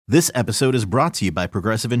This episode is brought to you by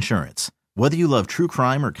Progressive Insurance. Whether you love true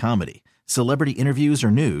crime or comedy, celebrity interviews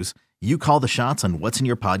or news, you call the shots on what's in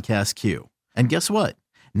your podcast queue. And guess what?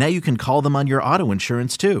 Now you can call them on your auto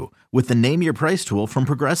insurance too with the Name Your Price tool from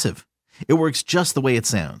Progressive. It works just the way it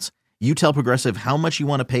sounds. You tell Progressive how much you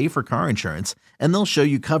want to pay for car insurance, and they'll show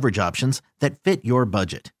you coverage options that fit your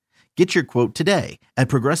budget. Get your quote today at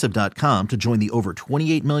Progressive.com to join the over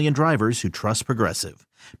 28 million drivers who trust Progressive.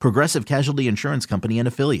 Progressive Casualty Insurance Company and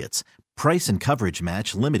Affiliates. Price and coverage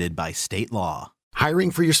match limited by state law. Hiring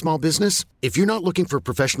for your small business? If you're not looking for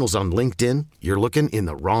professionals on LinkedIn, you're looking in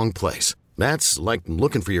the wrong place. That's like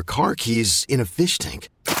looking for your car keys in a fish tank.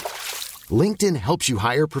 LinkedIn helps you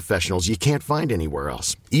hire professionals you can't find anywhere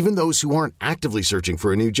else, even those who aren't actively searching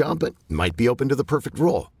for a new job but might be open to the perfect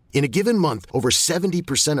role. In a given month, over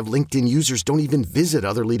 70% of LinkedIn users don't even visit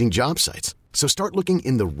other leading job sites. So start looking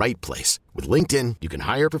in the right place. With LinkedIn, you can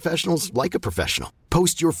hire professionals like a professional.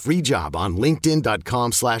 Post your free job on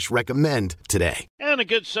linkedin.com/recommend today. And a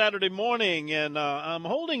good Saturday morning, and I'm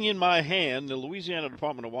holding in my hand the Louisiana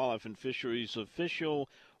Department of Wildlife and Fisheries official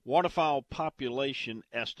waterfowl population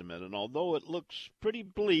estimate. And although it looks pretty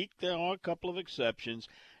bleak, there are a couple of exceptions.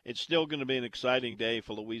 It's still going to be an exciting day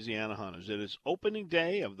for Louisiana hunters. It is opening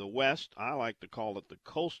day of the West. I like to call it the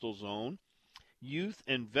Coastal Zone. Youth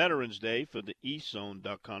and Veterans Day for the East Zone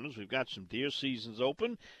duck hunters. We've got some deer seasons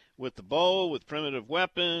open with the bow, with primitive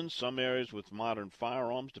weapons, some areas with modern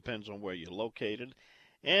firearms, depends on where you're located.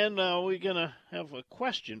 And we're going to have a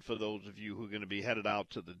question for those of you who are going to be headed out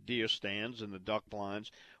to the deer stands and the duck blinds.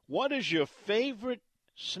 What is your favorite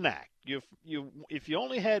snack? If you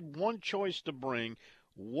only had one choice to bring,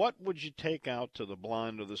 what would you take out to the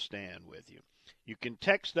blind or the stand with you? You can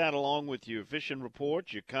text that along with your fishing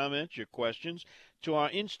reports, your comments, your questions to our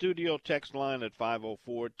in-studio text line at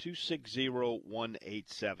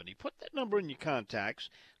 504-260-1870. Put that number in your contacts,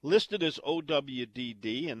 listed as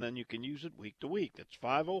OWDD, and then you can use it week to week. That's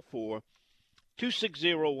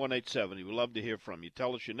 504-260-1870. We'd love to hear from you.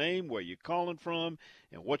 Tell us your name, where you're calling from,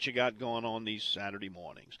 and what you got going on these Saturday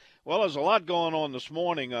mornings. Well, there's a lot going on this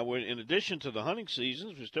morning. In addition to the hunting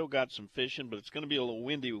seasons, we still got some fishing, but it's going to be a little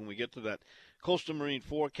windy when we get to that coastal marine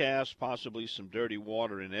forecast, possibly some dirty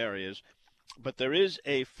water in areas. But there is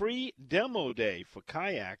a free demo day for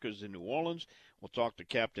kayakers in New Orleans. We'll talk to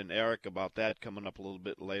Captain Eric about that coming up a little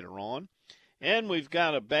bit later on. And we've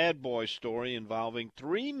got a bad boy story involving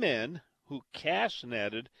 3 men who cast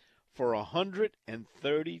netted for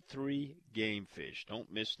 133 game fish.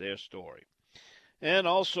 Don't miss their story. And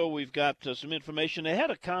also we've got some information. They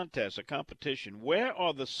had a contest, a competition. Where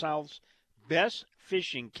are the South's best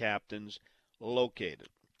fishing captains located?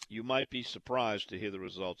 You might be surprised to hear the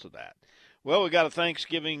results of that. Well, we got a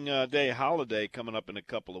Thanksgiving Day holiday coming up in a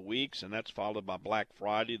couple of weeks, and that's followed by Black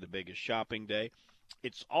Friday, the biggest shopping day.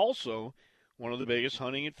 It's also one of the biggest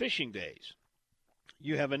hunting and fishing days.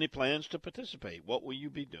 You have any plans to participate? What will you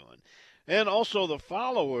be doing? And also the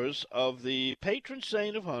followers of the patron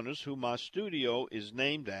saint of hunters, who my studio is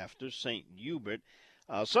named after, St. Hubert,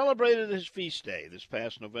 celebrated his feast day this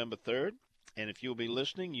past November 3rd. And if you'll be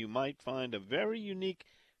listening, you might find a very unique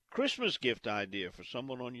Christmas gift idea for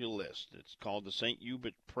someone on your list. It's called the St.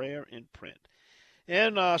 Hubert Prayer in Print.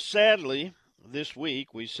 And sadly, this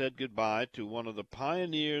week we said goodbye to one of the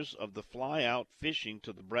pioneers of the fly-out fishing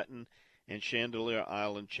to the Breton and Chandelier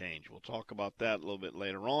Island change. We'll talk about that a little bit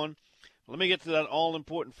later on. Let me get to that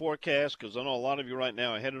all-important forecast, because I know a lot of you right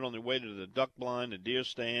now are headed on their way to the duck blind, the deer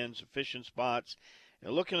stands, the fishing spots.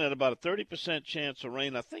 They're looking at about a 30% chance of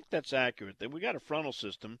rain. I think that's accurate. We got a frontal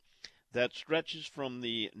system that stretches from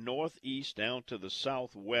the northeast down to the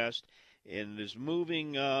southwest and is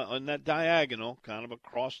moving on that diagonal kind of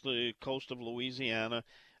across the coast of Louisiana.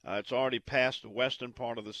 It's already passed the western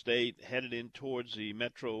part of the state, headed in towards the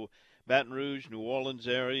metro Baton Rouge, New Orleans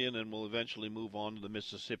area, and then we'll eventually move on to the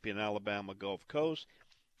Mississippi and Alabama Gulf Coast.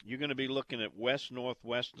 You're going to be looking at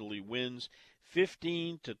west-northwesterly winds,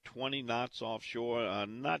 15 to 20 knots offshore.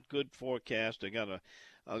 Not good forecast. I got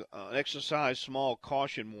an exercise small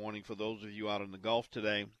caution warning for those of you out in the Gulf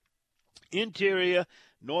today. Interior,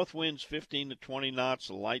 north winds 15 to 20 knots,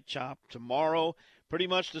 light chop. Tomorrow, pretty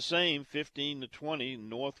much the same, 15 to 20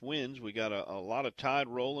 north winds. We got a lot of tide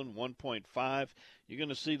rolling, 1.5. You're going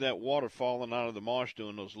to see that water falling out of the marsh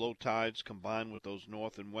during those low tides combined with those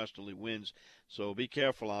north and westerly winds. So be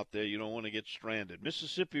careful out there. You don't want to get stranded.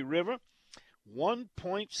 Mississippi River,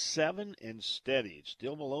 1.7 and steady. It's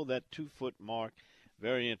still below that 2-foot mark.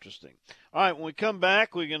 Very interesting. All right, when we come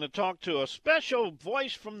back, we're going to talk to a special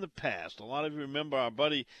voice from the past. A lot of you remember our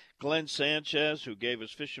buddy Glenn Sanchez, who gave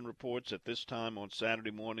us fishing reports at this time on Saturday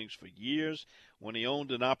mornings for years. when he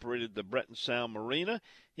owned and operated the Breton Sound Marina.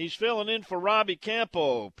 He's filling in for Robbie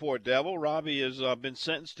Campo, poor devil. Robbie has been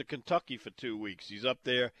sentenced to Kentucky for 2 weeks. He's up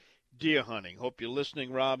there deer hunting. Hope you're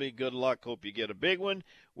listening, Robbie. Good luck. Hope you get a big one.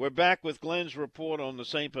 We're back with Glenn's report on the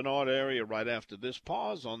St. Bernard area right after this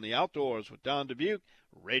pause on the Outdoors with Don Dubuque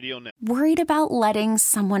Radio Network. Worried about letting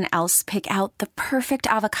someone else pick out the perfect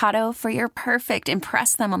avocado for your perfect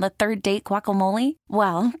impress them on the third date guacamole?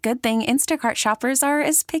 Well, good thing Instacart shoppers are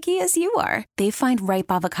as picky as you are. They find ripe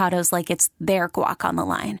avocados like it's their guac on the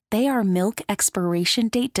line. They are milk expiration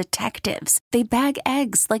date detectives. They bag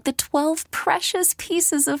eggs like the 12 precious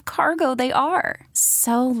pieces of cargo they are.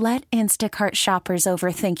 So let Instacart shoppers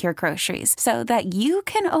overthink your groceries so that you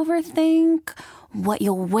can overthink what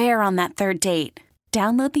you'll wear on that third date.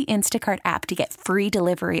 Download the Instacart app to get free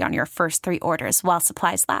delivery on your first 3 orders while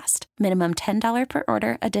supplies last. Minimum $10 per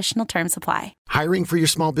order. Additional terms apply. Hiring for your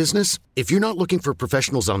small business? If you're not looking for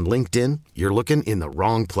professionals on LinkedIn, you're looking in the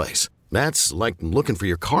wrong place. That's like looking for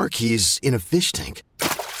your car keys in a fish tank.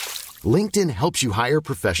 LinkedIn helps you hire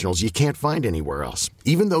professionals you can't find anywhere else,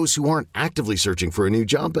 even those who aren't actively searching for a new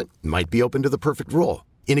job but might be open to the perfect role.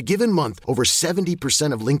 In a given month, over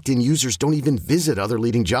 70% of LinkedIn users don't even visit other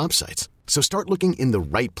leading job sites. So start looking in the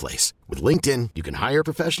right place. With LinkedIn, you can hire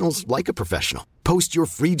professionals like a professional. Post your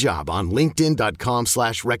free job on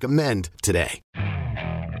linkedin.com/recommend today.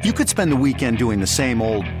 You could spend the weekend doing the same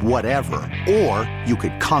old whatever, or you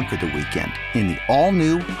could conquer the weekend in the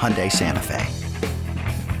all-new Hyundai Santa Fe.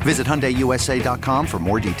 Visit HyundaiUSA.com for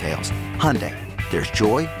more details. Hyundai, there's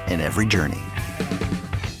joy in every journey.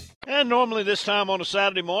 And normally this time on a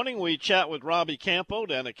Saturday morning, we chat with Robbie Campo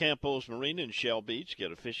down at Campo's Marina in Shell Beach,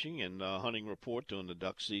 get a fishing and hunting report during the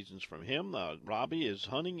duck seasons from him. Robbie is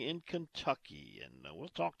hunting in Kentucky, and we'll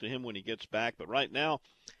talk to him when he gets back. But right now,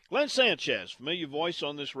 Glenn Sanchez, familiar voice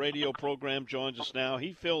on this radio program, joins us now.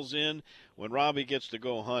 He fills in when Robbie gets to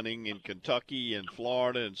go hunting in Kentucky and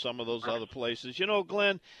Florida and some of those other places. You know,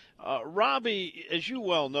 Glenn, Robbie, as you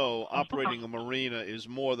well know, operating a marina is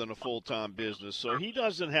more than a full-time business, so he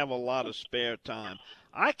doesn't have a lot of spare time.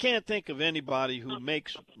 I can't think of anybody who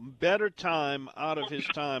makes better time out of his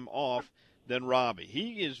time off than Robbie.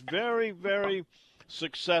 He is very, very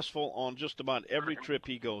successful on just about every trip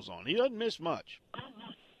he goes on. He doesn't miss much.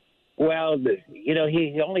 Well, you know,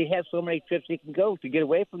 he only has so many trips he can go to get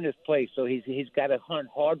away from this place. So he's got to hunt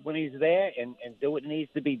hard when he's there and do what needs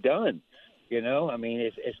to be done. You know, I mean,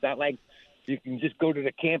 it's not like you can just go to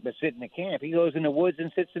the camp and sit in the camp. He goes in the woods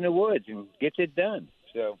and sits in the woods and gets it done.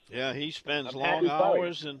 So yeah, he spends long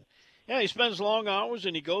hours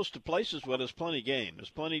and he goes to places where there's plenty game. There's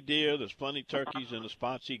plenty deer, there's plenty turkeys in the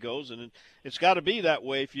spots he goes, and it's got to be that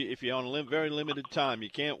way if you're on a very limited time. You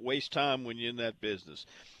can't waste time when you're in that business.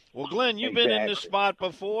 Well, Glenn, you've been in this spot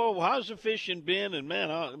before. How's the fishing been? And, man,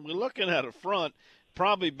 we're looking at a front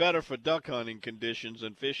probably better for duck hunting conditions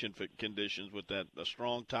and fishing conditions with that a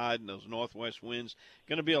strong tide and those northwest winds.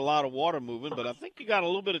 Going to be a lot of water moving, but I think you got a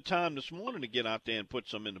little bit of time this morning to get out there and put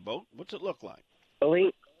some in the boat. What's it look like?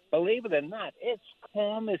 Believe it or not, it's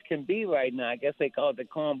calm as can be right now. I guess they call it the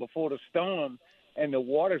calm before the storm, and the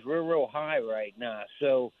water's real high right now.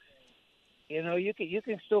 So, you know, you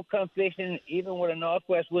can still come fishing even with a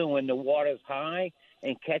northwest wind when the water's high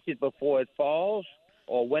and catch it before it falls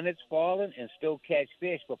or when it's falling and still catch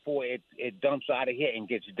fish before it dumps out of here and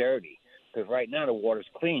gets dirty. Because right now the water's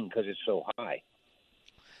clean because it's so high.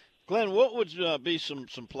 Glenn, what would be some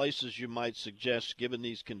places you might suggest given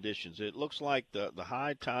these conditions? It looks like the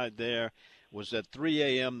high tide there was at 3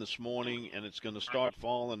 a.m. this morning, and it's going to start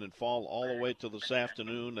falling and fall all the way till this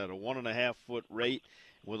afternoon at a 1.5-foot rate,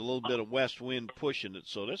 with a little bit of west wind pushing it.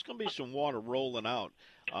 So there's going to be some water rolling out.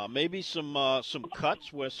 Maybe some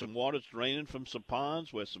cuts where some water's draining from some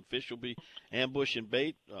ponds where some fish will be ambushing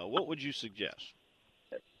bait. What would you suggest?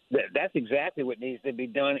 That's exactly what needs to be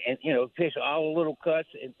done. And, you know, fish all the little cuts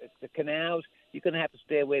in the canals. You're going to have to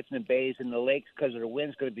stay away from the bays and the lakes because the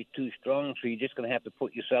wind's going to be too strong. So you're just going to have to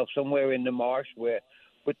put yourself somewhere in the marsh where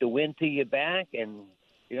put the wind to your back. And,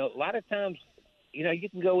 you know, a lot of times, you know, you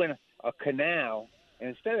can go in a canal, and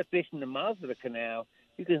instead of fishing the mouth of the canal,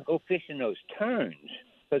 you can go fishing those turns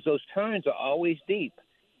because those turns are always deep,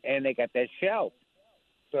 and they got that shelf.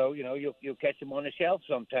 So, you know, you'll catch them on the shelf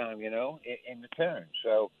sometime, you know, in the turn.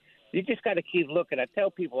 So you just got to keep looking. I tell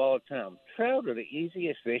people all the time, trout are the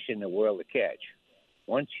easiest fish in the world to catch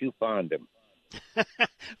once you find them.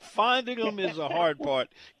 Finding them is the hard part.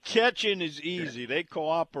 Catching is easy. They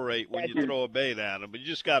cooperate when you throw a bait at them, but you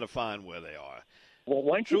just got to find where they are. Well,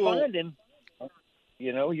 once you find them,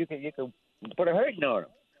 you know, you can put a hurting on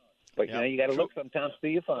them. But, you know, you got to look sometimes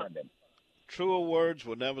till you find them. truer words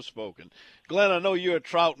were never spoken. Glenn, I know you're a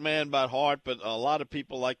trout man by heart, but a lot of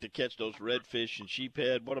people like to catch those redfish and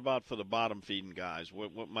sheephead. What about for the bottom feeding guys?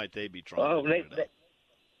 What might they be trying to do?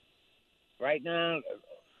 Right now,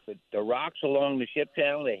 the rocks along the ship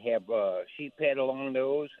channel, they have sheephead along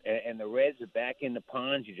those, and the reds are back in the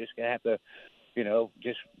ponds. You just have to,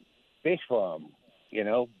 just fish for them.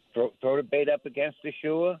 Throw the bait up against the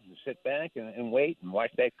shore and sit back and wait and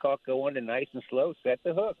watch that carp go under nice and slow, set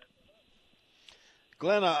the hook.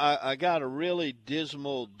 Glenn, I got a really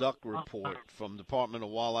dismal duck report from Department of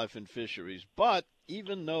Wildlife and Fisheries, but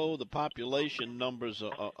even though the population numbers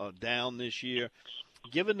are down this year,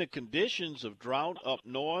 given the conditions of drought up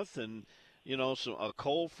north and, so a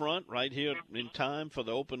cold front right here in time for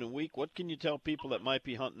the opening week, what can you tell people that might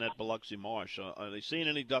be hunting at Biloxi Marsh? Are they seeing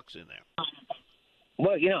any ducks in there?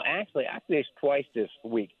 Well, actually, I fished twice this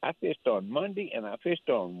week. I fished on Monday and I fished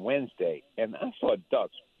on Wednesday, and I saw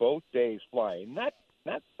ducks both days flying. Not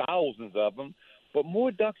thousands of them, but more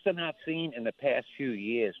ducks than I've seen in the past few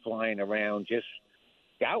years flying around just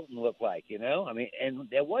scouting, looked like, I mean, and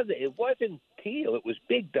it wasn't teal. It was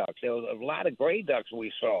big ducks. There was a lot of gray ducks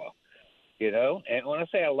we saw, And when I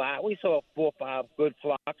say a lot, we saw 4 or 5 good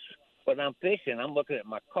flocks. But I'm fishing. I'm looking at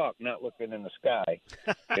my caulk, not looking in the sky,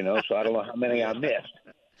 so I don't know how many I missed.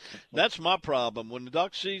 That's my problem. When the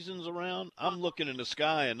duck season's around, I'm looking in the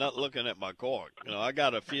sky and not looking at my caulk. I got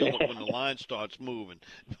to feel it when the line starts moving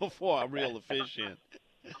before I reel the fish in.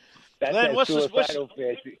 That's Glenn, what's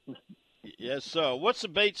fish. Yes, sir. What's the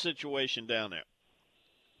bait situation down there?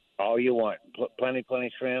 All you want. Plenty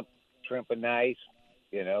shrimp. Shrimp are nice,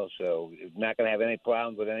 so you're not going to have any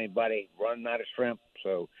problems with anybody running out of shrimp.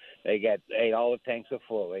 So they got all the tanks are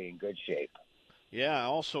full. They're in good shape. Yeah, I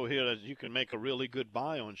also hear that you can make a really good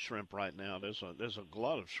buy on shrimp right now. There's a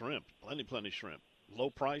lot of shrimp, plenty shrimp, low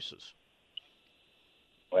prices.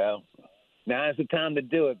 Well, now's the time to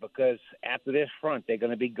do it because after this front, they're going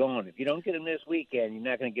to be gone. If you don't get them this weekend, you're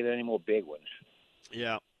not going to get any more big ones.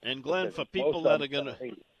 Yeah, and Glenn, for people that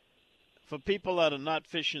are not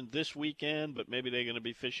fishing this weekend, but maybe they're going to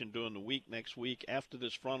be fishing during the week next week after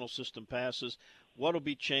this frontal system passes, what will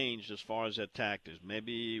be changed as far as that tactics?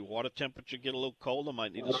 Maybe water temperature get a little colder,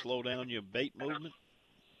 might need to slow down your bait movement?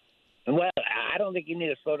 Well, I don't think you need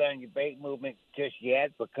to slow down your bait movement just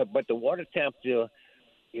yet, but the water temperature,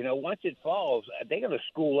 once it falls, they're going to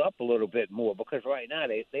school up a little bit more because right now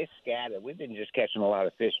they're scattered. We've been just catching a lot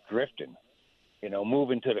of fish drifting,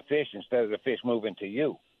 moving to the fish instead of the fish moving to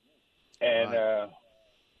you. And right.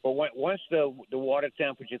 But once the water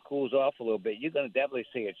temperature cools off a little bit, you're going to definitely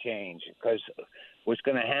see a change because what's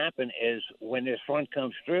going to happen is when this front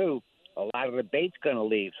comes through, a lot of the bait's going to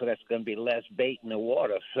leave, so that's going to be less bait in the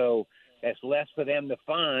water. So that's less for them to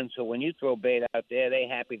find. So when you throw bait out there, they're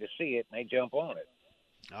happy to see it, and they jump on it.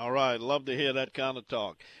 All right. Love to hear that kind of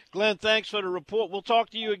talk. Glenn, thanks for the report. We'll talk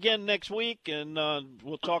to you again next week, and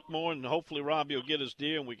we'll talk more, and hopefully Robbie will get his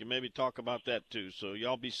deer, and we can maybe talk about that too. So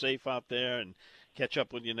y'all be safe out there, and catch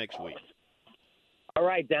up with you next week. All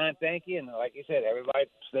right, Don. Thank you. And like you said, everybody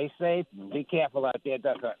stay safe and be careful out there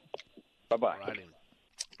duck hunting. Bye-bye. All right.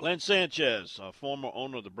 Glenn Sanchez, a former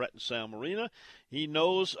owner of the Breton Sound Marina. He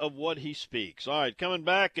knows of what he speaks. All right, coming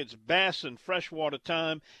back, it's bass and freshwater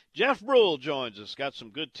time. Jeff Brule joins us. Got some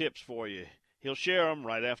good tips for you. He'll share them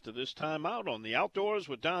right after this time out on the Outdoors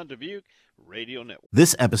with Don Dubuque Radio Network.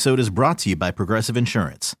 This episode is brought to you by Progressive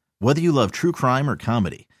Insurance. Whether you love true crime or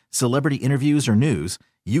comedy, celebrity interviews or news,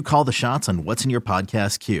 you call the shots on what's in your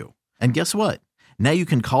podcast queue. And guess what? Now you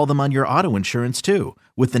can call them on your auto insurance too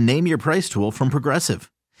with the Name Your Price tool from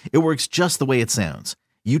Progressive. It works just the way it sounds.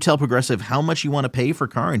 You tell Progressive how much you want to pay for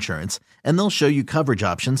car insurance, and they'll show you coverage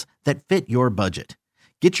options that fit your budget.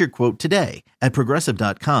 Get your quote today at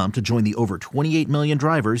Progressive.com to join the over 28 million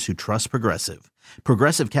drivers who trust Progressive.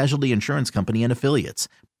 Progressive Casualty Insurance Company and Affiliates.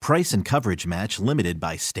 Price and coverage match limited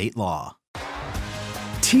by state law.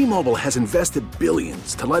 T-Mobile has invested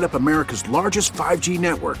billions to light up America's largest 5G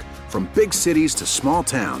network, from big cities to small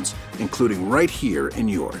towns, including right here in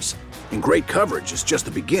yours. And great coverage is just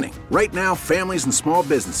the beginning. Right now, families and small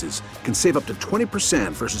businesses can save up to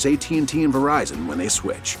 20% versus AT&T and Verizon when they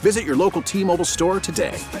switch. Visit your local T-Mobile store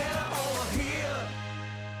today.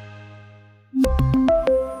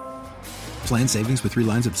 Plan savings with 3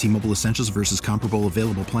 lines of T-Mobile Essentials versus comparable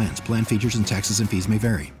available plans. Plan features and taxes and fees may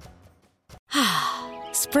vary.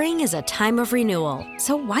 Spring is a time of renewal,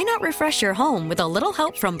 so why not refresh your home with a little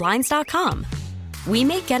help from Blinds.com? We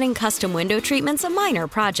make getting custom window treatments a minor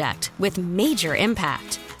project with major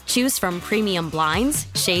impact. Choose from premium blinds,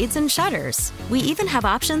 shades, and shutters. We even have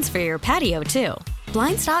options for your patio, too.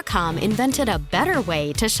 Blinds.com invented a better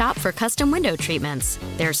way to shop for custom window treatments.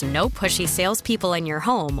 There's no pushy salespeople in your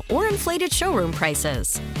home or inflated showroom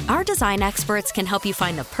prices. Our design experts can help you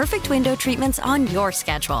find the perfect window treatments on your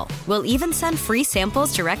schedule. We'll even send free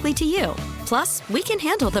samples directly to you. Plus, we can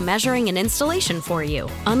handle the measuring and installation for you.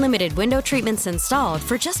 Unlimited window treatments installed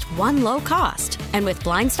for just one low cost. And with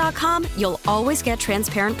Blinds.com, you'll always get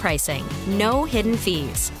transparent pricing. No hidden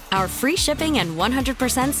fees. Our free shipping and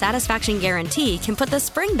 100% satisfaction guarantee can put the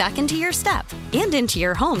spring back into your step and into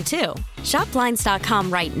your home, too. Shop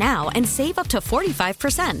Blinds.com right now and save up to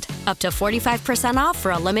 45%. Up to 45% off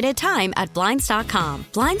for a limited time at Blinds.com.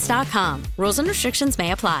 Blinds.com. Rules and restrictions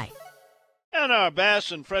may apply. And our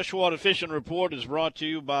Bass and Freshwater Fishing Report is brought to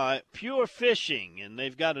you by Pure Fishing, and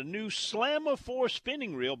they've got a new Slammer 4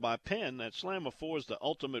 spinning reel by Penn. That Slammer 4 is the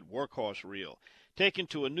ultimate workhorse reel. Taken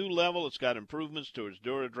to a new level, it's got improvements to its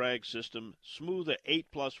DuraDrag system, smoother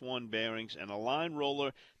 8+1 bearings, and a line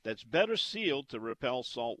roller that's better sealed to repel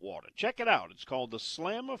salt water. Check it out. It's called the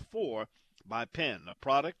Slammer 4 by Penn, a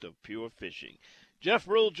product of Pure Fishing. Jeff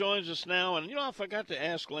Rule joins us now, and, I forgot to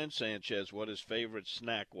ask Glenn Sanchez what his favorite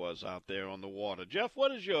snack was out there on the water. Jeff,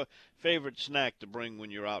 what is your favorite snack to bring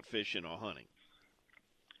when you're out fishing or hunting?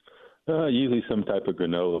 Usually some type of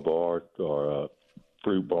granola bar or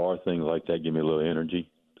fruit bar, things like that. Give me a little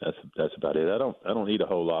energy. That's about it. I don't eat a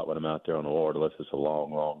whole lot when I'm out there on the water unless it's a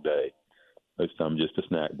long day. Most time just a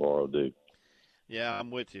snack bar will do. Yeah,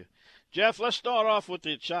 I'm with you. Jeff, let's start off with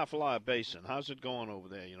the Atchafalaya Basin. How's it going over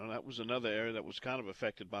there? That was another area that was kind of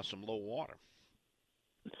affected by some low water.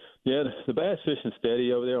 Yeah, the bass fishing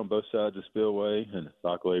steady over there on both sides of the spillway, and the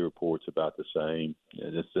Rockaway report's about the same. Yeah,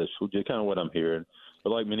 that's just kind of what I'm hearing. But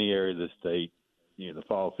like many areas of the state, the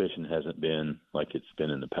fall fishing hasn't been like it's been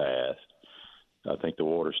in the past. I think the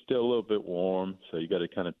water's still a little bit warm, so you got to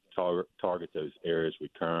kind of target those areas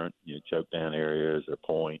with current, choke down areas or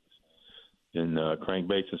points. And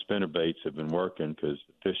crankbaits and spinnerbaits have been working because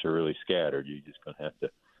the fish are really scattered. You're just going to have to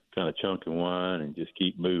kind of chunk and wind and just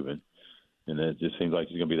keep moving. And it just seems like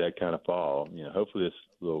it's going to be that kind of fall. Hopefully this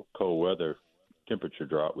little cold weather temperature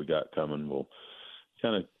drop we got coming will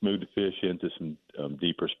kind of move the fish into some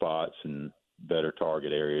deeper spots and better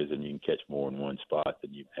target areas, and you can catch more in one spot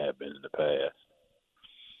than you have been in the past.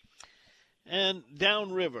 And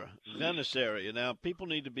downriver, Venice area. Now, people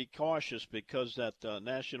need to be cautious because that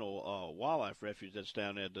National Wildlife Refuge that's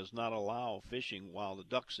down there does not allow fishing while the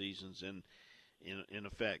duck season's in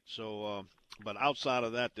effect. So, but outside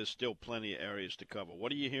of that, there's still plenty of areas to cover.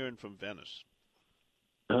 What are you hearing from Venice?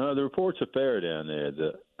 The reports are fair down there.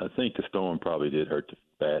 I think the storm probably did hurt the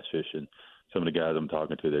bass fishing. Some of the guys I'm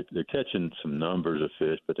talking to, they're catching some numbers of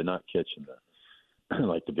fish, but they're not catching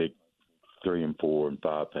the big 3 and 4 and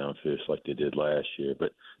 5 pound fish like they did last year.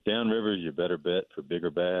 But downriver is your better bet for bigger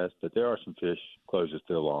bass. But there are some fish closest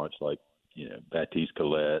to the launch, like Baptiste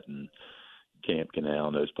Colette and Camp Canal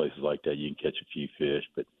and those places like that. You can catch a few fish,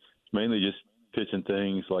 but it's mainly just pitching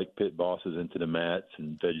things like pit bosses into the mats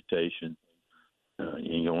and vegetation.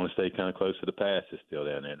 You don't want to stay kind of close to the passes still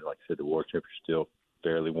down there. Like I said, the water temperature's still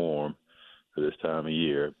fairly warm for this time of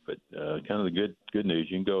year. But kind of the good news,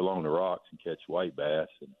 you can go along the rocks and catch white bass,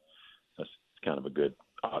 and that's kind of a good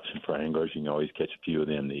option for anglers. You can always catch a few of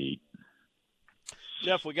them to eat.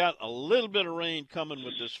 Jeff, we got a little bit of rain coming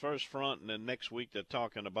with this first front, and then next week they're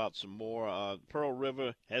talking about some more. Pearl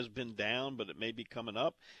River has been down, but it may be coming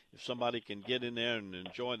up. If somebody can get in there and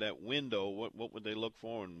enjoy that window, what would they look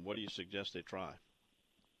for, and what do you suggest they try?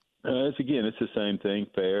 It's the same thing.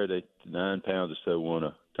 Fair. 9 pounds or so won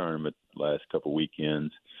a tournament last couple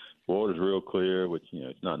weekends. Water's real clear, which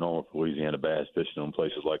it's not normal for Louisiana bass fishing on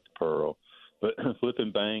places like the Pearl. But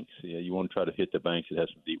flipping banks, you want to try to hit the banks that have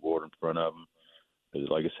some deep water in front of them. Because,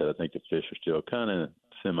 like I said, I think the fish are still kind of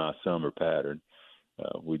semi-summer pattern.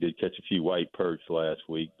 We did catch a few white perch last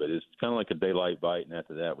week, but it's kind of like a daylight bite, and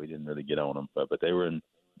after that we didn't really get on them. But they were in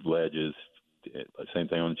ledges. Same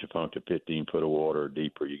thing on the Tchefuncte, 15 foot of water or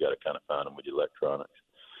deeper. You got to kind of find them with your electronics.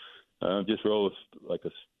 Just roll like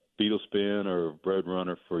a beetle spin or a road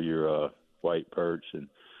runner for your white perch. And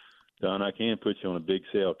Don, I can put you on a big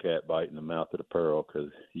sail cat bite in the mouth of the Pearl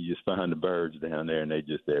because you just find the birds down there and they're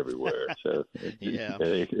just everywhere. So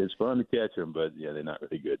it's fun to catch them, but they're not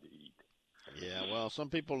really good to eat. Yeah, well, some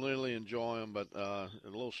people really enjoy them, but a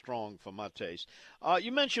little strong for my taste.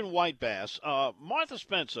 You mentioned white bass. Martha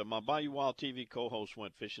Spencer, my Bayou Wild TV co-host,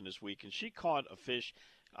 went fishing this week, and she caught a fish.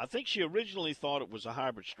 I think she originally thought it was a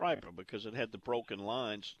hybrid striper because it had the broken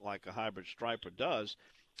lines like a hybrid striper does.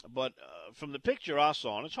 But from the picture I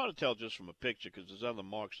saw, and it's hard to tell just from a picture because there's other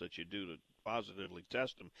marks that you do to positively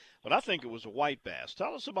test them. But I think it was a white bass.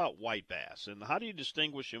 Tell us about white bass, and how do you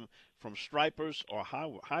distinguish them from stripers or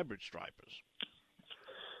hybrid stripers?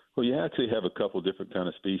 Well, you actually have a couple different kind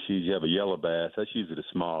of species. You have a yellow bass. That's usually the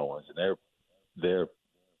small ones, and they're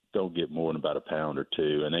don't get more than about a pound or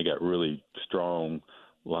two, and they got really strong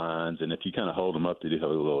lines. And if you kind of hold them up, they do have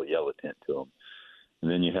a little yellow tint to them.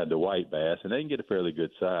 And then you have the white bass, and they can get a fairly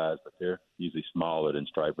good size, but they're usually smaller than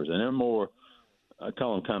stripers, and they're more, I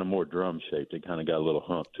call them kind of more drum shaped. They kind of got a little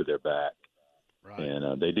hump to their back. Right.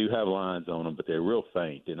 And they do have lines on them, but they're real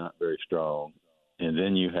faint. They're not very strong. And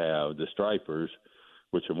then you have the stripers,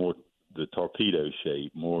 which are more the torpedo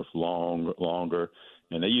shape, more longer,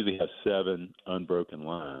 and they usually have 7 unbroken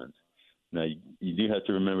lines. Now, you do have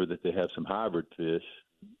to remember that they have some hybrid fish,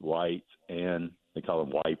 whites, and they call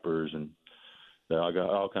them wipers, and they all got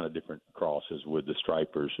all kind of different crosses with the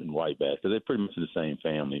stripers and white bass, because they're pretty much in the same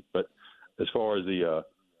family. But as far as the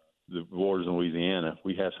waters in Louisiana,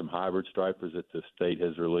 we have some hybrid stripers that the state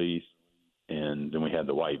has released, and then we have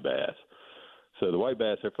the white bass. So the white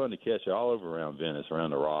bass, they're fun to catch all over around Venice,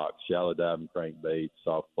 around the rocks, shallow diving crankbaits,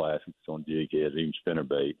 soft plastics on jig heads, even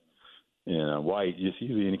spinnerbait. And white, just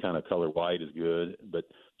usually any kind of color white is good, but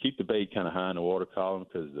keep the bait kind of high in the water column,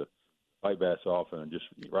 because the white bass often are just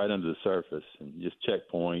right under the surface, and just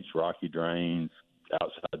checkpoints, rocky drains,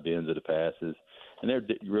 outside bends of the passes, and they're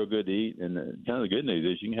real good to eat. And kind of the good news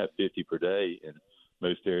is you can have 50 per day in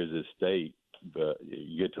most areas of the state. But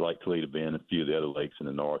you get to like Toledo Bend and a few of the other lakes in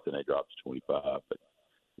the north, and they drop to 25. But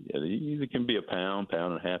yeah, they usually can be a pound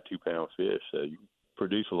and a half, 2 pound fish. So you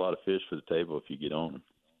produce a lot of fish for the table if you get on them.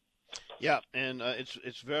 Yeah, and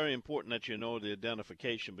it's very important that you know the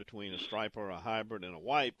identification between a striper, a hybrid, and a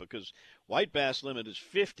white, because white bass limit is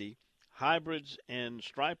 50. Hybrids and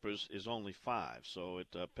stripers is only 5. So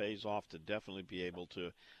it pays off to definitely be able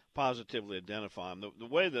to positively identify them. The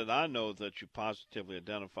way that I know that you positively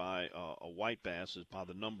identify a white bass is by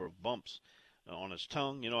the number of bumps on his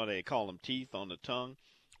tongue. You know, they call them teeth on the tongue.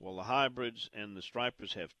 Well, the hybrids and the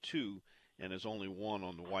stripers have 2, and there's only 1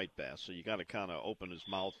 on the white bass. So you got to kind of open his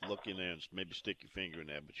mouth, look in there, and maybe stick your finger in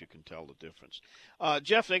there, but you can tell the difference.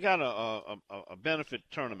 Jeff, they got a benefit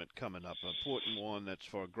tournament coming up, an important one that's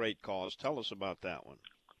for a great cause. Tell us about that one.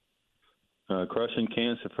 Crushing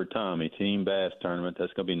Cancer for Tommy Team Bass Tournament.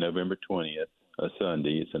 That's going to be November 20th, a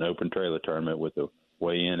Sunday. It's an open trailer tournament with a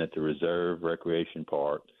weigh-in at the Reserve Recreation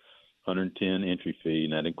Park, 110 entry fee,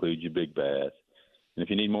 and that includes your big bass. And if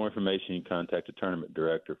you need more information, you can contact the tournament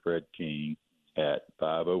director, Fred King, at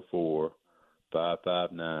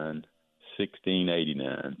 504-559-1689.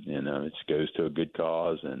 And it just goes to a good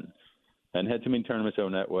cause. And I haven't had too many tournaments over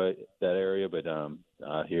that area, but I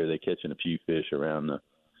hear they're catching a few fish around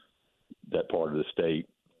that part of the state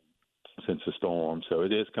since the storm. So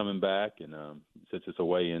it is coming back, and since it's a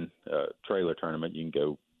weigh-in trailer tournament, you can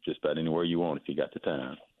go just about anywhere you want if you got the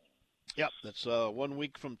time. Yep, that's 1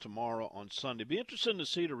 week from tomorrow on Sunday. Be interesting to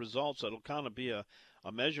see the results. That'll kind of be a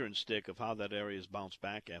measuring stick of how that area has bounced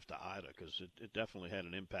back after Ida, because it definitely had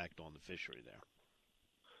an impact on the fishery there.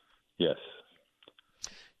 Yes.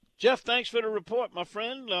 Jeff, thanks for the report, my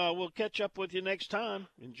friend. We'll catch up with you next time.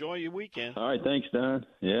 Enjoy your weekend. All right, thanks, Don.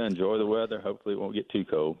 Yeah, enjoy the weather. Hopefully it won't get too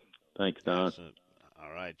cold. Thanks, Don.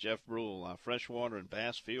 All right, Jeff Brule, our freshwater and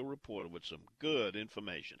bass field reporter, with some good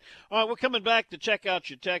information. All right, we're coming back to check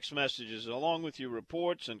out your text messages along with your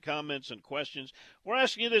reports and comments and questions. We're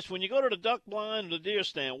asking you this: when you go to the duck blind or the deer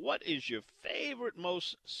stand, what is your favorite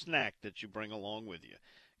most snack that you bring along with you?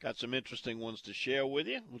 Got some interesting ones to share with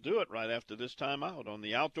you. We'll do it right after this time out on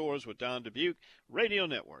the Outdoors with Don Dubuque Radio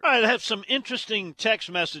Network. All right, I have some interesting text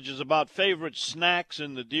messages about favorite snacks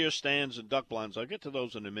in the deer stands and duck blinds. I'll get to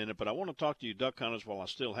those in a minute, but I want to talk to you duck hunters while I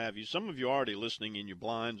still have you. Some of you are already listening in your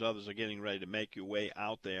blinds. Others are getting ready to make your way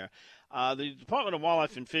out there. The Department of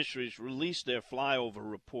Wildlife and Fisheries released their flyover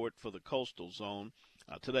report for the coastal zone.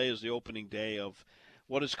 Today is the opening day of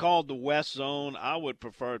what is called the West Zone. I would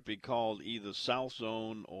prefer it be called either South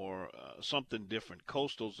Zone or something different,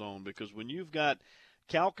 Coastal Zone, because when you've got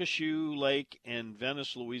Calcasieu Lake and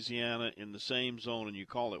Venice, Louisiana in the same zone and you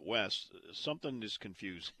call it West, something is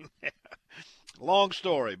confusing. Long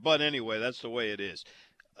story, but anyway, that's the way it is.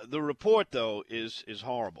 The report, though, is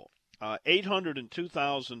horrible.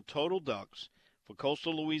 802,000 total ducks for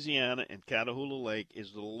coastal Louisiana and Catahoula Lake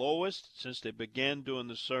is the lowest since they began doing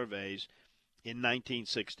the surveys in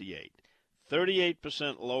 1968,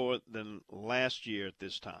 38% lower than last year at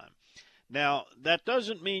this time. Now, that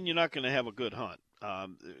doesn't mean you're not going to have a good hunt.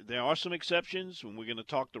 There are some exceptions. When we're going to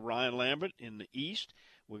talk to Ryan Lambert in the east,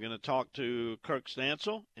 we're going to talk to Kirk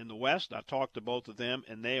Stansel in the west. I talked to both of them,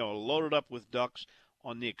 and they are loaded up with ducks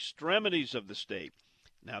on the extremities of the state.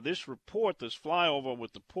 Now, this report, this flyover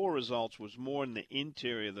with the poor results, was more in the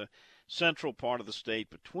interior, the central part of the state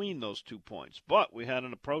between those 2 points. But we had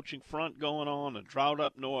an approaching front going on, a drought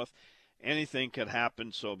up north. Anything could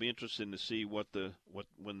happen, so it'll be interesting to see when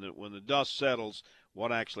the dust settles,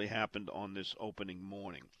 what actually happened on this opening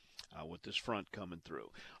morning with this front coming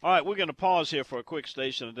through. All right, we're going to pause here for a quick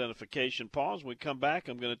station identification pause. When we come back,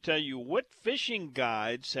 I'm going to tell you what fishing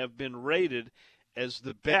guides have been rated as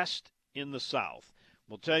the best in the South.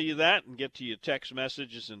 We'll tell you that and get to your text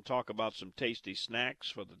messages and talk about some tasty snacks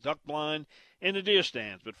for the duck blind and the deer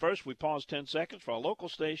stands. But first, we pause 10 seconds for our local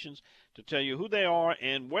stations to tell you who they are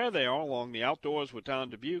and where they are along the Outdoors with Don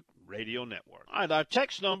Dubuque Radio Network. All right, our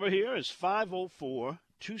text number here is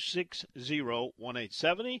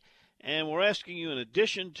 504-260-1870. And we're asking you, in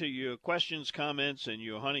addition to your questions, comments, and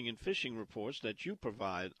your hunting and fishing reports that you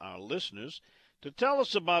provide our listeners, to tell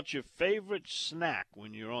us about your favorite snack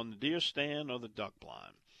when you're on the deer stand or the duck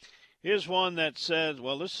blind. Here's one that says,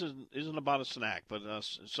 well, this isn't about a snack, but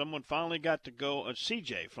someone finally got to go,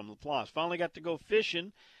 CJ from LaPlace, finally got to go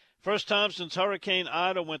fishing. First time since Hurricane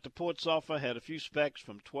Ida, went to Port Sulphur, had a few specks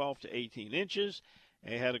from 12 to 18 inches.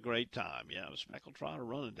 They had a great time. Yeah, the speckled trout are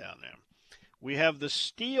running down there. We have the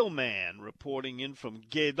Steel Man reporting in from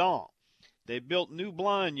Guédon. They built new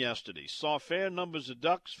blind yesterday. Saw fair numbers of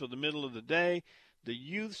ducks for the middle of the day. The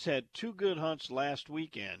youths had 2 good hunts last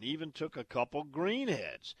weekend. Even took a couple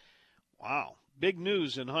greenheads. Wow. Big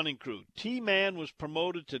news in hunting crew. T-Man was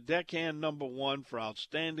promoted to deckhand number 1 for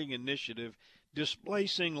outstanding initiative,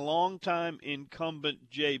 displacing longtime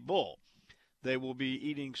incumbent Jay Bull. They will be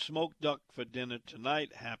eating smoked duck for dinner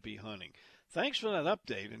tonight. Happy hunting. Thanks for that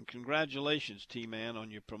update, and congratulations, T-Man,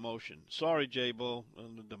 on your promotion. Sorry, Jay Bull,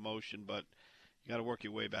 on the demotion, but you got to work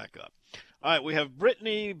your way back up. All right, we have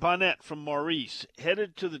Brittany Bonnet from Maurice,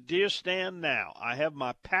 headed to the deer stand now. I have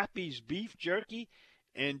my Pappy's beef jerky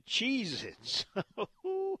and Cheez-Its.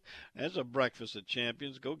 That's a breakfast of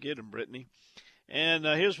champions. Go get them, Brittany. And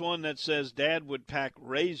here's one that says, Dad would pack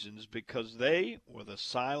raisins because they were the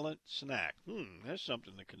silent snack. That's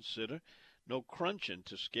something to consider. No crunching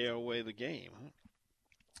to scare away the game.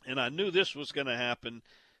 And I knew this was going to happen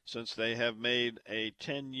since they have made a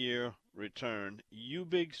 10-year return,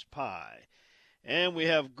 Ubig's Pie. And we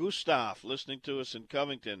have Gustav listening to us in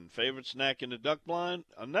Covington. Favorite snack in the duck blind?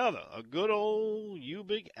 A good old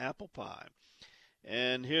Ubig apple pie.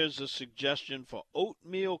 And here's a suggestion for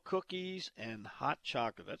oatmeal cookies and hot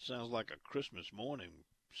chocolate. That sounds like a Christmas morning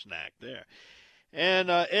snack there. And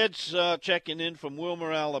Ed's checking in from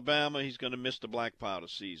Wilmer, Alabama. He's going to miss the black powder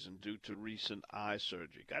season due to recent eye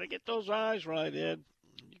surgery. Got to get those eyes right, Ed.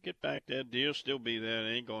 You get back there, deer still be there. They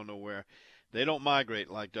ain't going nowhere. They don't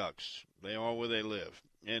migrate like ducks. They are where they live.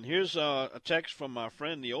 And here's a text from my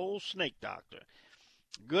friend, the old snake doctor.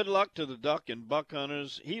 Good luck to the duck and buck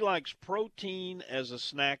hunters. He likes protein as a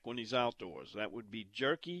snack when he's outdoors. That would be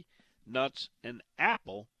jerky, nuts, and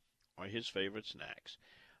apple are his favorite snacks.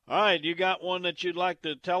 All right, you got one that you'd like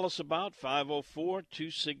to tell us about?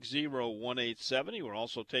 504-260-1870. We're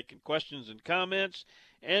also taking questions and comments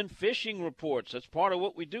and fishing reports. That's part of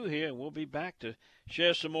what we do here, and we'll be back to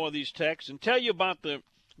share some more of these texts and tell you about the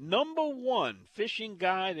 #1 fishing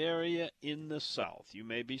guide area in the South. You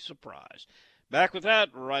may be surprised. Back with that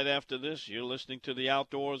right after this. You're listening to The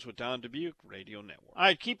Outdoors with Don Dubuque Radio Network. All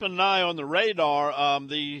right, keep an eye on the radar.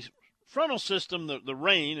 The frontal system, the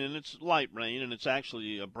rain, and it's light rain, and it's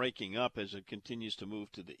actually breaking up as it continues to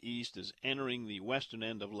move to the east, is entering the western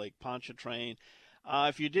end of Lake Pontchartrain.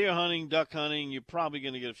 If you're deer hunting, duck hunting, you're probably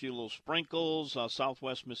going to get a few little sprinkles.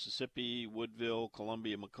 Southwest Mississippi, Woodville,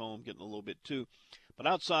 Columbia, Macomb getting a little bit too. But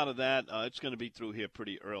outside of that, it's going to be through here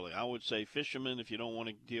pretty early. I would say fishermen, if you don't want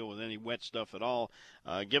to deal with any wet stuff at all,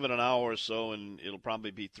 give it an hour or so, and it'll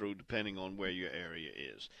probably be through depending on where your area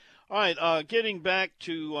is. All right, getting back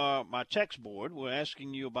to my text board, we're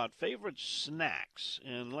asking you about favorite snacks.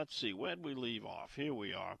 And let's see, where'd we leave off? Here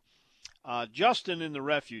we are. Justin in the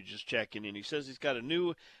Refuge is checking in. He says he's got a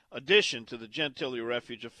new addition to the Gentilly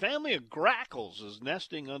Refuge. A family of grackles is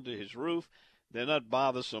nesting under his roof. They're not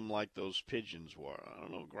bothersome like those pigeons were. I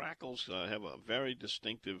don't know, grackles have a very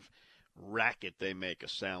distinctive racket they make, a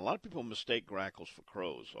sound. A lot of people mistake grackles for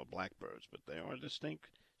crows or blackbirds, but they are a distinct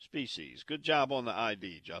species. Good job on the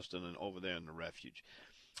ID, Justin, and over there in the Refuge.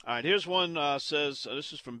 All right, here's one says,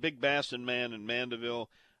 this is from Big Bassin Man in Mandeville.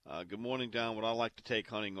 Good morning, Don. What I like to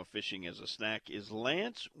take hunting or fishing as a snack is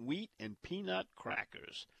Lance wheat and peanut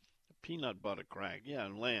crackers. Peanut butter crack. Yeah,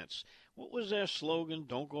 and Lance. What was their slogan?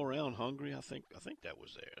 Don't go around hungry. I think that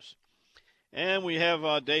was theirs. And we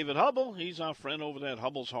have David Hubble. He's our friend over there at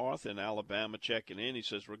Hubble's Hearth in Alabama checking in. He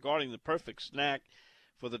says, regarding the perfect snack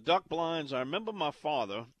For the duck blinds, I remember my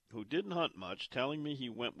father, who didn't hunt much, telling me he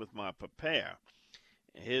went with my papa,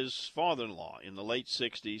 his father-in-law, in the late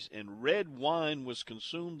 60s, and red wine was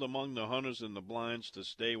consumed among the hunters in the blinds to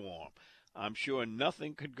stay warm. I'm sure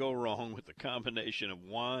nothing could go wrong with the combination of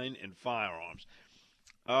wine and firearms.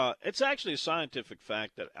 It's actually a scientific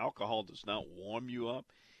fact that alcohol does not warm you up.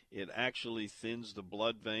 It actually thins the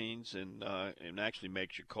blood veins and actually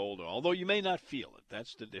makes you colder, although you may not feel it.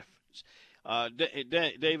 That's the difference.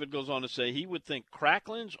 David goes on to say he would think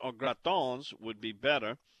cracklings or gratons would be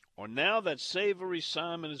better, or now that savory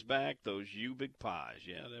salmon is back, those Ubik pies.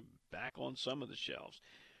 Yeah, they're back on some of the shelves.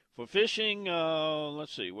 For fishing,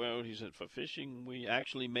 let's see, where he said for fishing, we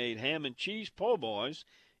actually made ham and cheese po' boys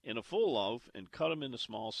in a full loaf and cut them into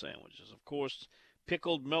small sandwiches. Of course,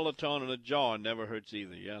 pickled melatonin in a jar never hurts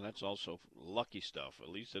either. Yeah, that's also lucky stuff. At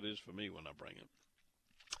least it is for me when I bring it.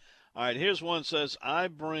 All right, here's one that says, I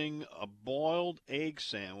bring a boiled egg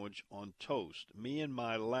sandwich on toast. Me and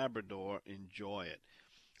my Labrador enjoy it.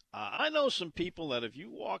 I know some people that if you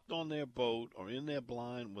walked on their boat or in their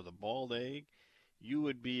blind with a boiled egg, you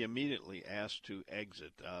would be immediately asked to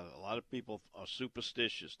exit. A lot of people are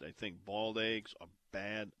superstitious. They think boiled eggs are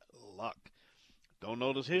bad luck. Don't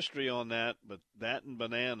know the history on that, but that and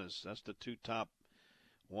bananas, that's the two top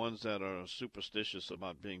ones that are superstitious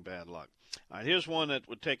about being bad luck. All right, here's one that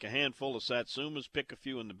would take a handful of satsumas, pick a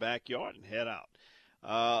few in the backyard, and head out.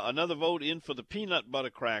 Another vote in for the peanut butter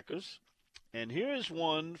crackers. And here's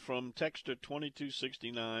one from Texter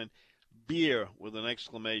 2269, beer with an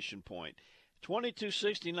exclamation point.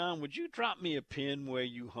 2269, would you drop me a pin where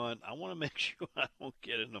you hunt? I want to make sure I don't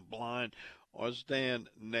get in the blind or stand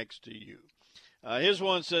next to you. Here's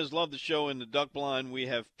one that says, love the show. In the duck blind, we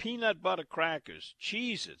have peanut butter crackers,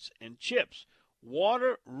 Cheez-Its, and chips,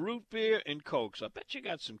 water, root beer, and Cokes. I bet you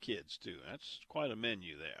got some kids, too. That's quite a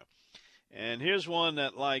menu there. And here's one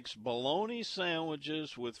that likes bologna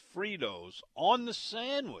sandwiches with Fritos on the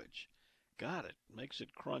sandwich. Got it. Makes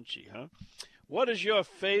it crunchy, huh? What is your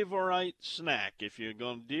favorite snack? If you're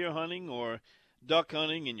going deer hunting or duck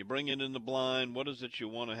hunting and you bring it in the blind, what is it you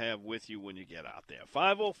want to have with you when you get out there?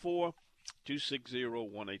 504-260-1870.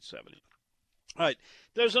 All right.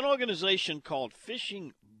 There's an organization called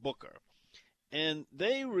Fishing Booker, and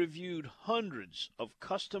they reviewed hundreds of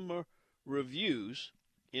customer reviews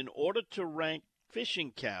in order to rank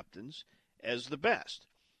fishing captains as the best.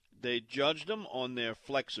 They judged them on their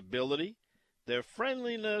flexibility, their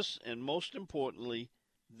friendliness, and most importantly,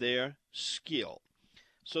 their skill.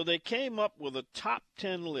 So they came up with a top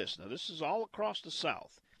 10 list. Now, this is all across the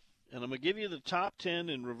South, and I'm going to give you the top 10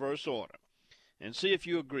 in reverse order and see if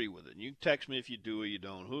you agree with it. You can text me if you do or you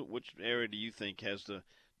don't. Which area do you think has the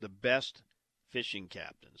best fishing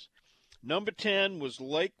captains? Number 10 was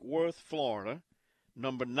Lake Worth, Florida.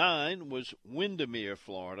 Number 9 was Windermere,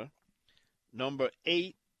 Florida. Number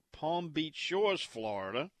 8, Palm Beach Shores,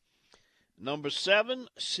 Florida. Number 7,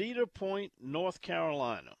 Cedar Point, North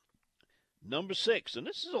Carolina. Number 6, and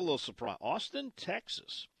this is a little surprise, Austin,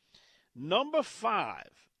 Texas. Number 5,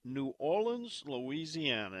 New Orleans,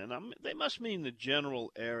 Louisiana. And they must mean the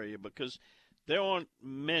general area because there aren't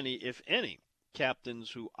many, if any,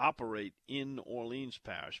 captains who operate in Orleans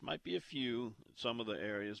Parish. Might be a few in some of the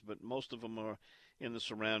areas, but most of them are in the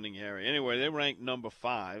surrounding area. Anyway, they ranked number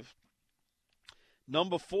 5.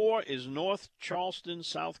 Number 4 is North Charleston,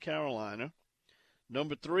 South Carolina.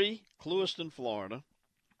 Number 3, Clewiston, Florida.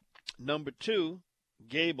 Number 2,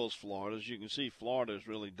 Gables, Florida. As you can see, Florida has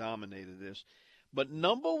really dominated this. But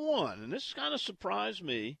number 1, and this kind of surprised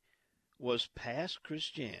me, was Pass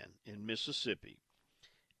Christian in Mississippi.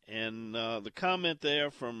 And the comment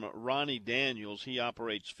there from Ronnie Daniels, he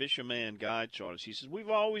operates Fisherman Guide Charters. He says,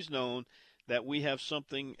 we've always known that we have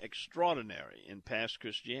something extraordinary in Pass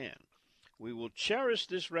Christian. We will cherish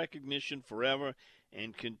this recognition forever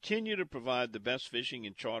and continue to provide the best fishing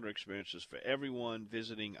and charter experiences for everyone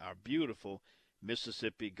visiting our beautiful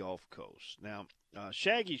Mississippi Gulf Coast. Now,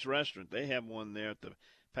 Shaggy's Restaurant, they have one there at the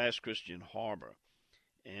Pass Christian Harbor,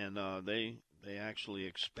 and they actually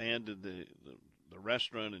expanded the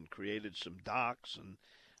restaurant and created some docks, and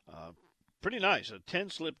pretty nice, a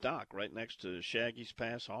 10-slip dock right next to Shaggy's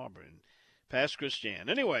Pass Harbor in Pass Christian.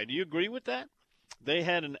 Anyway, do you agree with that? They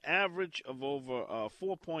had an average of over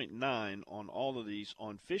 4.9 on all of these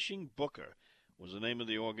on Fishing Booker was the name of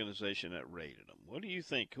the organization that rated them. What do you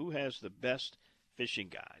think? Who has the best fishing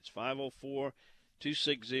guides?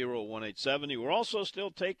 504-260-1870. We're also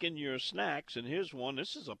still taking your snacks, and here's one.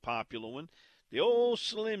 This is a popular one. The old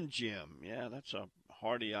Slim Jim. Yeah, that's a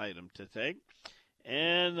hearty item to take.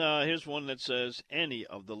 And here's one that says any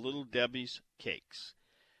of the Little Debbie's cakes.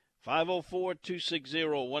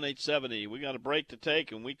 504-260-1870. We got a break to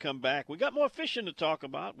take, and we come back. We got more fishing to talk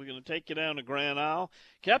about. We're going to take you down to Grand Isle.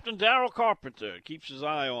 Captain Darrell Carpenter keeps his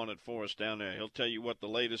eye on it for us down there. He'll tell you what the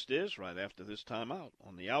latest is right after this time out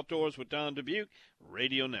on the Outdoors with Don Dubuque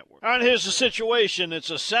Radio Network. All right, here's the situation.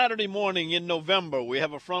 It's a Saturday morning in November. We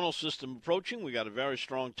have a frontal system approaching. We got a very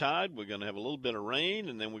strong tide. We're going to have a little bit of rain,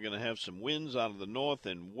 and then we're going to have some winds out of the north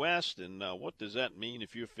and west. And what does that mean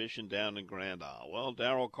if you're fishing down in Grand Isle? Well,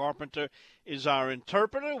 Darrell Carpenter is our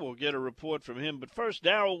interpreter. We'll get a report from him. But first,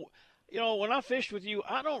 Darrell, you know, when I fished with you,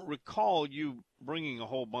 I don't recall you bringing a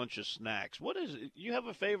whole bunch of snacks. What is it? You have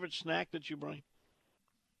a favorite snack that you bring?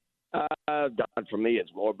 Don, for me,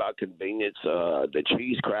 it's more about convenience. The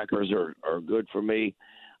cheese crackers are good for me.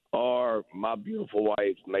 Or my beautiful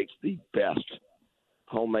wife makes the best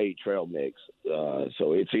homemade trail mix.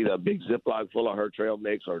 So it's either a big Ziploc full of her trail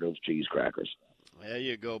mix or those cheese crackers. There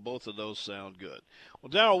you go. Both of those sound good.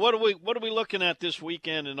 Well, Darrell, what are we looking at this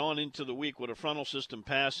weekend and on into the week with a frontal system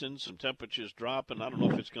passing, some temperatures dropping? I don't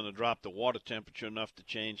know if it's going to drop the water temperature enough to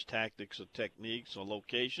change tactics or techniques or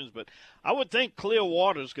locations, but I would think clear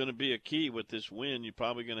water is going to be a key with this wind. You're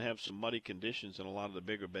probably going to have some muddy conditions in a lot of the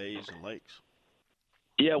bigger bays and lakes.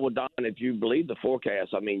 Yeah, well, Don, if you believe the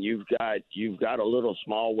forecast, I mean, you've got a little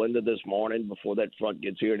small window this morning before that front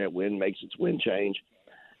gets here and that wind makes its wind change.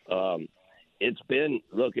 It's been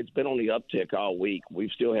on the uptick all week.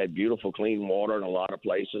 We've still had beautiful, clean water in a lot of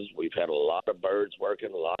places. We've had a lot of birds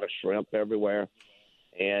working, a lot of shrimp everywhere,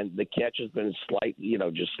 and the catch has been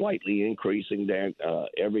slightly increasing there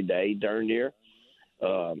every day during the year.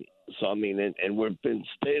 So I mean, and we've been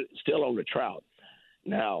still on the trout.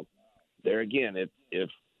 Now, there again,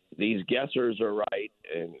 if these guessers are right,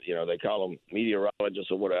 and you know they call them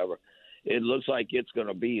meteorologists or whatever, it looks like it's going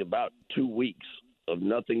to be about 2 weeks of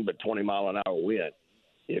nothing but 20-mile-an-hour wind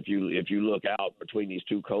if you look out between these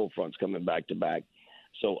two cold fronts coming back to back.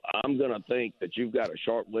 So I'm going to think that you've got a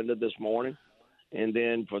short window this morning, and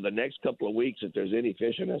then for the next couple of weeks, if there's any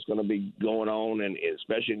fishing that's going to be going on, and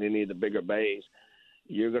especially in any of the bigger bays,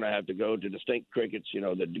 you're going to have to go to the stink crickets, you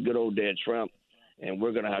know, the good old dead shrimp, and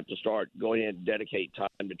we're going to have to start going ahead and dedicate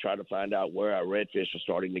time to try to find out where our redfish are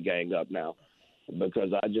starting to gang up now.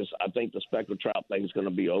 Because I think the speckled trout thing is going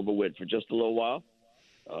to be over with for just a little while.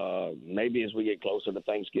 Maybe as we get closer to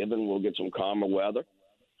Thanksgiving, we'll get some calmer weather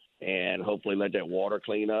and hopefully let that water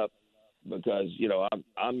clean up. Because, you know,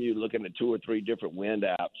 I'm looking at 2 or 3 different wind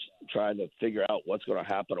apps trying to figure out what's going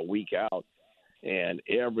to happen a week out. And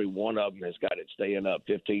every one of them has got it staying up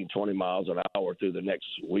 15, 20 miles an hour through the next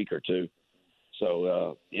week or two.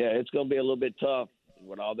 So, it's going to be a little bit tough.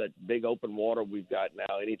 With all that big open water we've got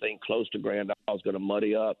now, anything close to Grand Isle is going to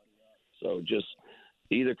muddy up. So just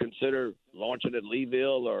either consider launching at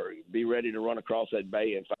Leeville or be ready to run across that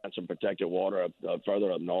bay and find some protected water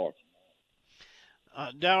further up north.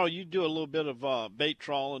 Darrell, you do a little bit of bait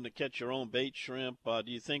trawling to catch your own bait shrimp.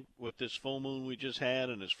 Do you think with this full moon we just had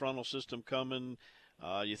and this frontal system coming,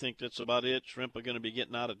 you think that's about it? Shrimp are going to be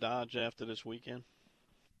getting out of Dodge after this weekend?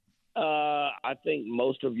 I think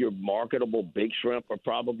most of your marketable big shrimp are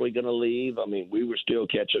probably going to leave. I mean, we were still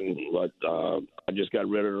catching I just got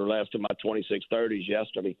rid of the last of my 2630s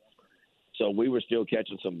yesterday. So we were still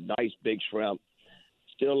catching some nice big shrimp.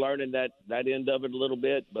 Still learning that end of it a little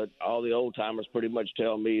bit, but all the old timers pretty much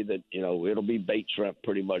tell me that, you know, it'll be bait shrimp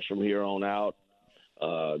pretty much from here on out.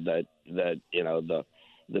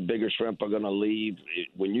 The bigger shrimp are going to leave.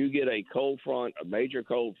 When you get a major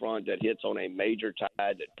cold front that hits on a major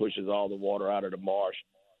tide that pushes all the water out of the marsh,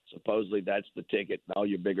 supposedly that's the ticket. All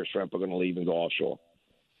your bigger shrimp are going to leave and go offshore.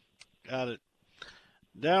 Got it.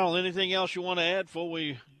 Darrell, anything else you want to add before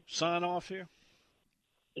we sign off here?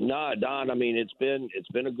 No, Don. I mean, it's been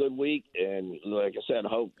a good week, and like I said,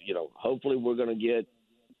 hopefully we're going to get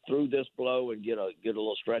through this blow and get a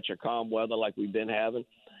little stretch of calm weather like we've been having,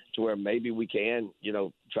 to where maybe we can, you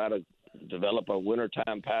know, try to develop a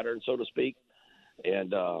wintertime pattern, so to speak.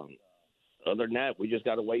 And other than that, we just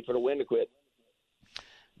got to wait for the wind to quit.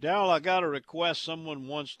 Darrell, I got a request. Someone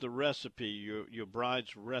wants the recipe, your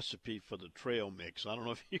bride's recipe for the trail mix. I don't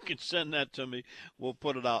know if you can send that to me. We'll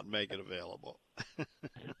put it out and make it available.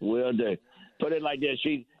 Will do. Put it like this.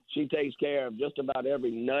 She takes care of just about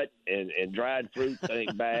every nut and dried fruit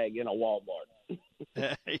bag in a Walmart.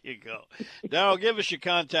 There you go. Darrell, give us your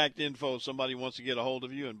contact info if somebody wants to get a hold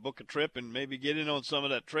of you and book a trip and maybe get in on some of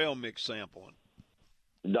that trail mix sampling.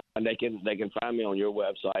 Don, they can find me on your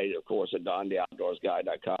website, of course, at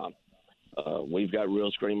dontheoutdoorsguy.com. We've got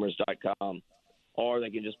reelscreamers.com, or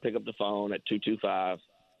they can just pick up the phone at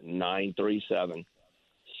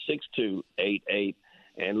 225-937-6288.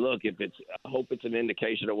 And look, I hope it's an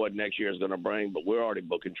indication of what next year is going to bring. But we're already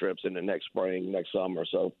booking trips in the next spring, next summer.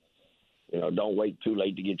 So, don't wait too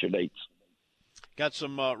late to get your dates. Got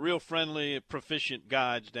some real friendly, proficient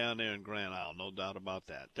guides down there in Grand Isle, no doubt about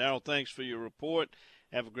that. Daryl, thanks for your report.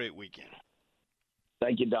 Have a great weekend.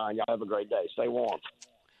 Thank you, Don. Y'all have a great day. Stay warm.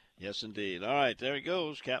 Yes, indeed. All right, there he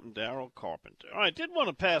goes, Captain Daryl Carpenter. All right, did want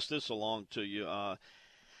to pass this along to you.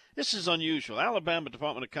 This is unusual. Alabama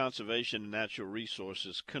Department of Conservation and Natural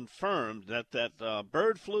Resources confirmed that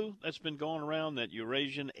bird flu that's been going around, that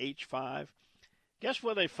Eurasian H5, guess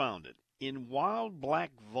where they found it? In wild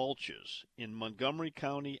black vultures in Montgomery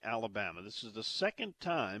County, Alabama. This is the second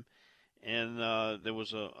time, and there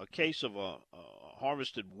was a case of a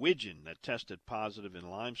harvested widgeon that tested positive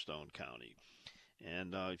in Limestone County.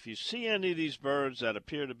 And if you see any of these birds that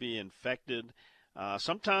appear to be infected,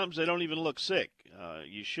 sometimes they don't even look sick.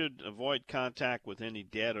 You should avoid contact with any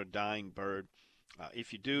dead or dying bird.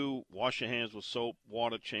 If you do, wash your hands with soap,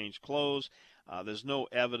 water, change clothes. There's no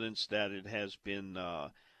evidence that it has been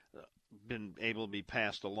able to be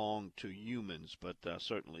passed along to humans, but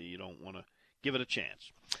certainly you don't want to give it a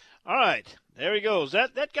chance. All right, there he goes.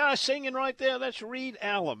 That guy singing right there, that's Reed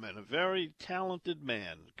Alleman, a very talented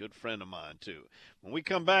man, good friend of mine too. When we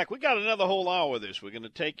come back, we got another whole hour of this. We're going to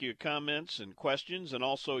take your comments and questions and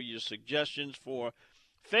also your suggestions for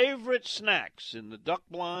favorite snacks in the duck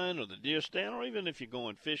blind or the deer stand, or even if you're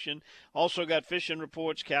going fishing. Also got fishing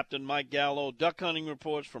reports, Captain Mike Gallo, duck hunting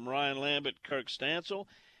reports from Ryan Lambert, Kirk Stansel,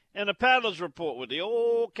 and a paddler's report with the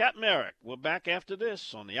old Captain Eric. We're back after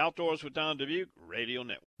this on the Outdoors with Don Dubuque Radio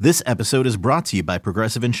Network. This episode is brought to you by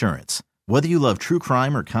Progressive Insurance. Whether you love true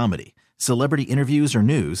crime or comedy, celebrity interviews or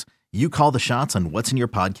news, you call the shots on what's in your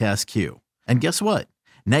podcast queue. And guess what?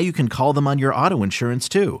 Now you can call them on your auto insurance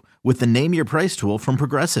too with the Name Your Price tool from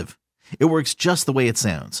Progressive. It works just the way it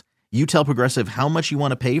sounds. You tell Progressive how much you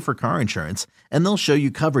want to pay for car insurance, and they'll show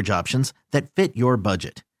you coverage options that fit your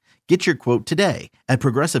budget. Get your quote today at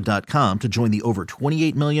Progressive.com to join the over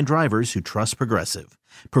 28 million drivers who trust Progressive.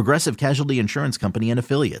 Progressive Casualty Insurance Company and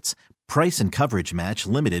Affiliates. Price and coverage match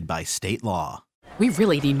limited by state law. We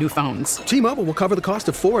really need new phones. T-Mobile will cover the cost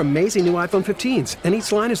of 4 amazing new iPhone 15s, and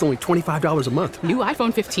each line is only $25 a month. New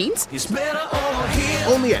iPhone 15s? It's better over here.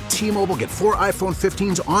 Only at T-Mobile, get 4 iPhone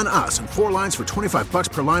 15s on us and 4 lines for $25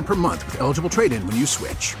 per line per month with eligible trade-in when you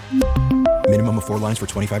switch. Minimum of 4 lines for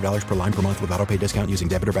 $25 per line per month with autopay discount using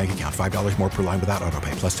debit or bank account. $5 more per line without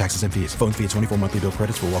autopay, plus taxes and fees. Phone fee at 24 monthly bill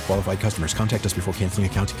credits for well-qualified customers. Contact us before canceling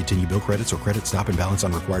account to continue bill credits or credit stop and balance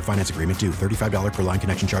on required finance agreement due. $35 per line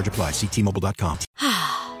connection charge applies. See T-Mobile.com.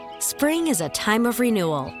 Spring is a time of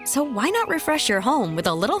renewal, so why not refresh your home with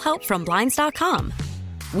a little help from Blinds.com?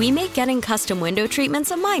 We make getting custom window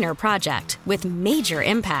treatments a minor project with major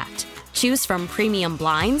impact. Choose from premium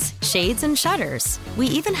blinds, shades, and shutters. We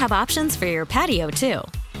even have options for your patio, too.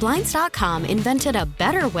 Blinds.com invented a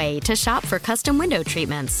better way to shop for custom window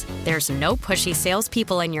treatments. There's no pushy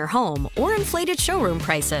salespeople in your home or inflated showroom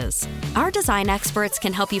prices. Our design experts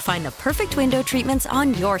can help you find the perfect window treatments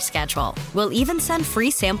on your schedule. We'll even send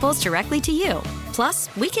free samples directly to you.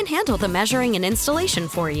 Plus, we can handle the measuring and installation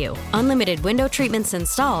for you. Unlimited window treatments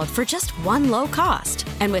installed for just one low cost.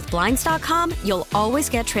 And with Blinds.com, you'll always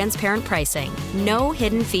get transparent pricing. No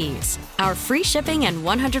hidden fees. Our free shipping and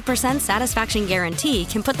 100% satisfaction guarantee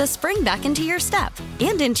can put the spring back into your step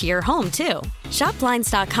and into your home, too. Shop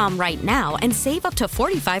Blinds.com right now and save up to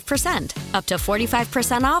 45%. Up to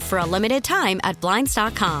 45% off for a limited time at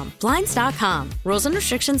Blinds.com. Blinds.com. Rules and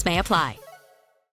restrictions may apply.